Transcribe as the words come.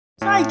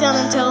Alright,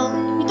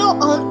 Donatello, you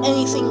don't own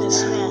anything to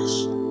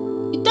smash.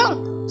 You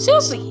don't.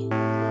 Seriously.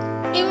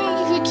 Even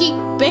if you keep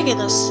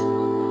begging us,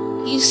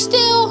 you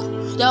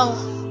still don't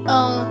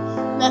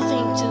own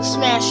nothing to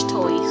smash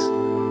toys.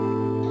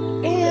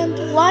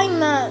 And why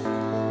not?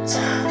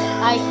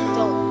 I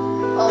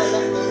don't own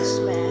nothing to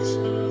smash.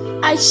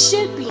 I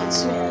should be in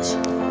Smash.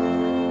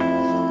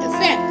 In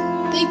fact,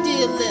 they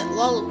did let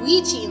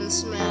Waluigi in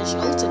Smash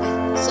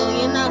Ultimate, so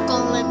you're not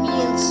gonna let me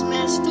in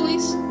Smash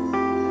Toys?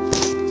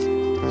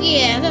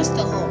 Yeah, that's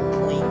the whole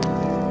point.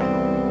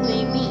 What do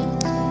you mean?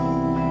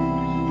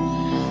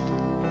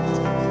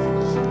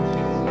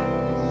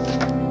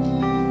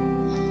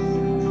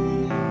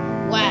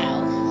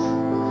 Wow.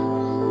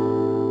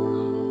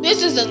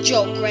 This is a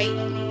joke, right?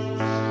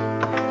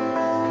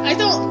 I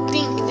don't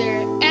think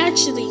they're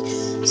actually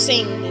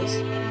saying this.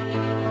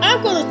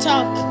 I'm gonna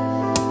talk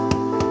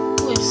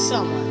with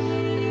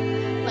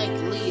someone like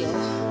Leo.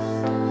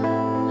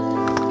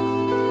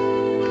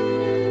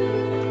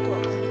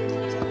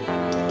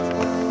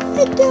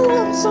 I do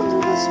want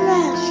something to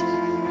smash.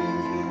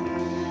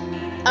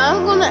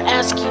 I'm gonna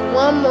ask you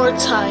one more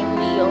time,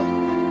 Leo.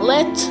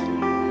 Let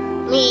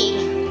me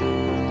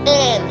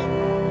in.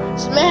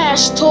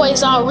 Smash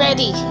Toys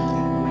already.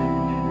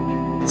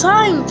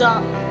 Time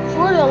dot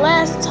for the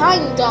last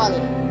time, Donnie.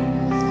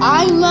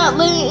 I'm not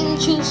letting you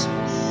choose.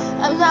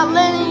 I'm not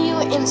letting you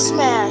in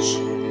Smash.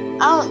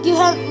 You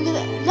have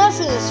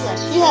nothing in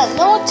Smash. You have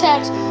no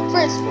attacks.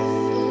 First,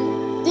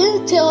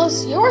 didn't tell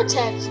us your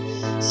attacks.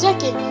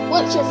 Second,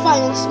 what's your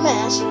fight in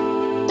Smash?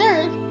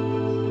 Third,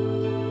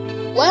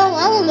 well,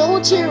 I don't know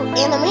what's your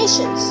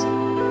animations.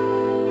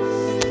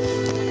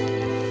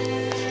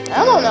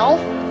 I don't know.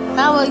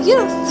 How about you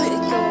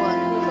think of one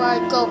before I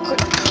go quick?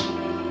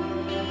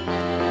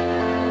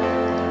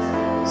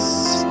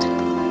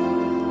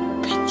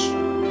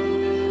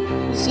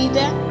 See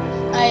that?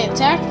 I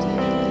attacked you.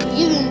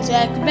 You didn't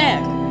attack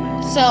back.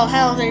 So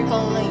how are they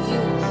gonna let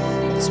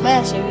you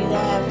smash if you don't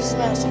have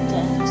smash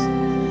attacks?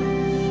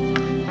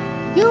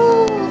 You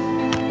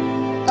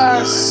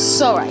are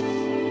so right.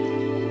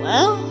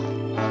 Well,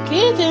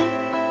 okay then.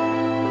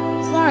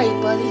 Sorry,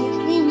 buddy.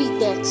 Maybe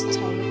next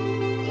time.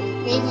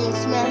 Maybe in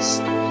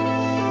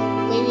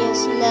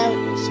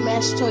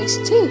Smash Toys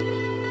too.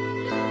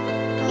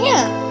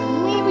 Yeah,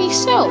 maybe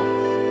so.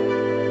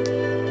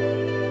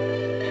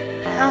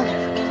 I'll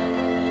never get it.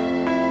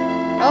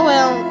 Oh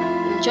well,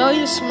 enjoy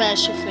your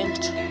Smash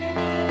event.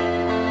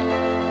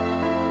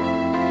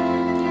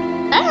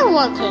 I have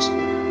one question.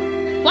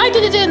 Why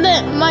did they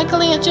let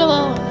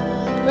Michelangelo,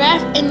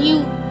 Raph, and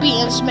you be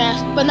in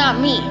Smash, but not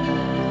me?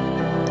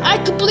 I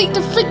complete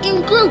the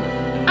freaking group.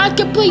 I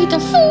complete the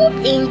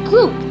freaking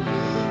group.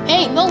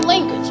 Hey, no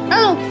language. I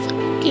don't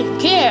fucking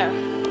care.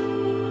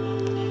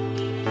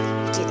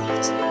 Get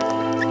out.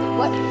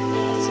 What?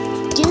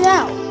 Get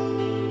out.